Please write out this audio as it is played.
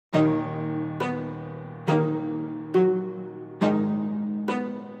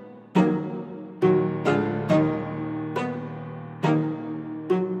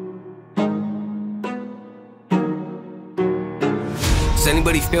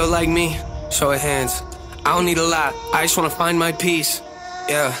anybody feel like me? Show of hands. I don't need a lot, I just wanna find my peace.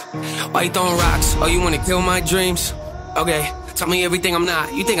 Yeah. Why you throwing rocks? Oh, you wanna kill my dreams? Okay. Tell me everything I'm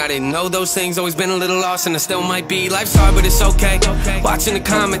not. You think I didn't know those things? Always been a little lost and I still might be. Life's hard but it's okay. Watching the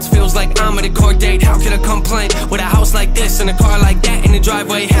comments feels like I'm at a court date. How could I complain with a house like this and a car like that in the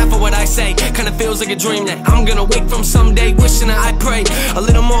driveway? Half of what I say kinda feels like a dream that I'm gonna wake from someday. Wishing that I pray a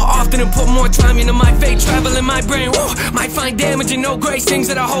little more often and put more time into my fate. Travel in my brain, woo, might find damage and no grace. Things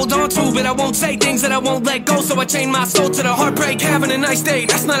that I hold on to but I won't say. Things that I won't let go, so I chain my soul to the heartbreak. Having a nice day,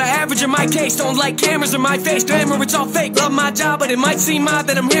 that's not an average in my case. Don't like cameras in my face, glamour, it's all fake. Love my job but it might seem odd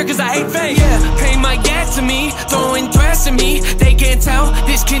that I'm here cause I hate fame. Yeah, pain might get to me, throwing threats at me. They can't tell,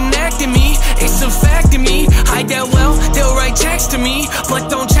 disconnecting me. It's a fact to me, I dealt well, they'll write checks to me, but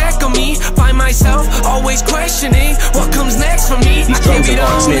don't check on me. Find myself always questioning what comes next for me. These drums and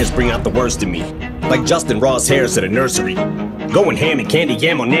rock snares bring out the worst in me, like Justin Raw's hairs at a nursery. Going ham and candy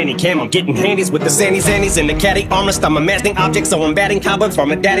yam on nanny cam. I'm getting handies with the sandies and the caddy armrest. I'm imagining objects, so I'm batting cobwebs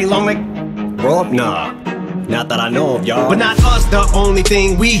from a daddy long leg. Grow up, nah. Not that I know of, y'all. But not us, the only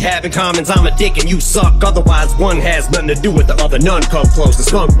thing we have in common is I'm a dick and you suck. Otherwise, one has nothing to do with the other. None come close. The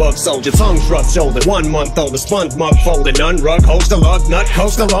skunk bug soldier, tongues rough shoulder. 1 month old, the sponge mug folded. None rug, host a lug, nut,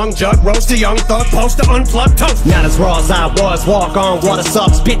 coast a lung jug. Roast a young thug, post a unplugged toast. Not as raw as I was, walk on water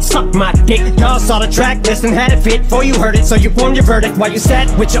sucks. Bitch, suck my dick. Y'all saw the track list and had it fit before you heard it. So you formed your verdict while you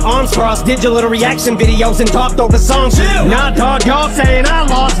sat with your arms crossed. Did your little reaction videos and talked over songs. Nah, dog, y'all saying I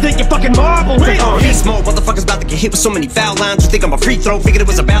lost. Think you fucking marble. Beast mode, motherfuckers about to get hit with so many foul lines. You think I'm a free throw? Figured it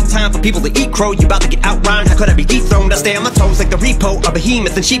was about time for people to eat crow. You about to get outrhymed? How could I be dethroned? I stay on my toes like the repo, a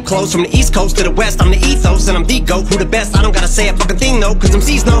behemoth in cheap clothes. From the east coast to the west, I'm the ethos and I'm the GOAT. Who the best? I don't gotta say a fucking thing though, cause them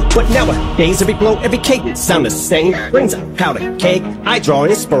C's know. But nowadays every blow, every cadence sound the same. Brings a powder cake. I draw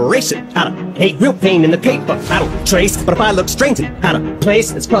inspiration out of hate. Real pain in the paper, I don't trace. But if I look strange and out of place,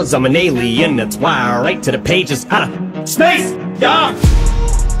 it's cause I'm an alien. That's why I write to the pages out of space. Yeah.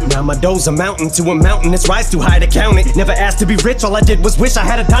 Now my dough's a mountain to a mountain, it's rise too high to count it. Never asked to be rich, all I did was wish I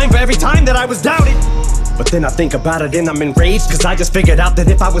had a dime for every time that I was doubted. But then I think about it and I'm enraged, cause I just figured out that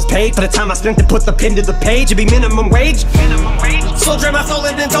if I was paid for the time I spent to put the pen to the page, it'd be minimum wage. So drank my soul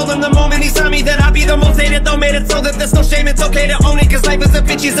in and told him the moment he saw me that I'd be the most hated. Though made it so that there's no shame, it's okay to own it. Cause life is a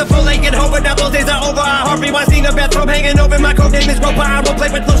bitch, he's a full lake and hope. But now those days are over, I heart rewind, seen a bathrobe hanging over. My code name is Roper, I won't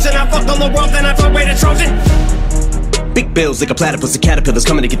play with lotion. I fucked on the world, then I throw away the Trojan. Big bills like a platypus, the caterpillars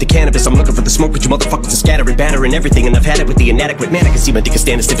coming to get the cannabis. I'm looking for the smoke, but you motherfuckers are scattering, battering everything. And I've had it with the inadequate man. I can see my dick is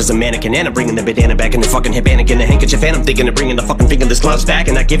standing stiff as a mannequin. And I'm bringing the bandana back in the fucking headband and the handkerchief. And I'm thinking of bringing the fucking fingerless gloves back.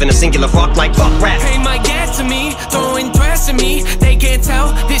 And not giving a singular fuck like fuck rap. Pain might get to me, throwing threats at me. They can't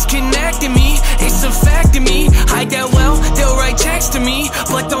tell, disconnecting me. It's a fact to me, I dealt well, they'll write checks to me,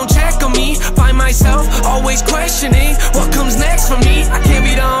 but don't check on me. Find myself always questioning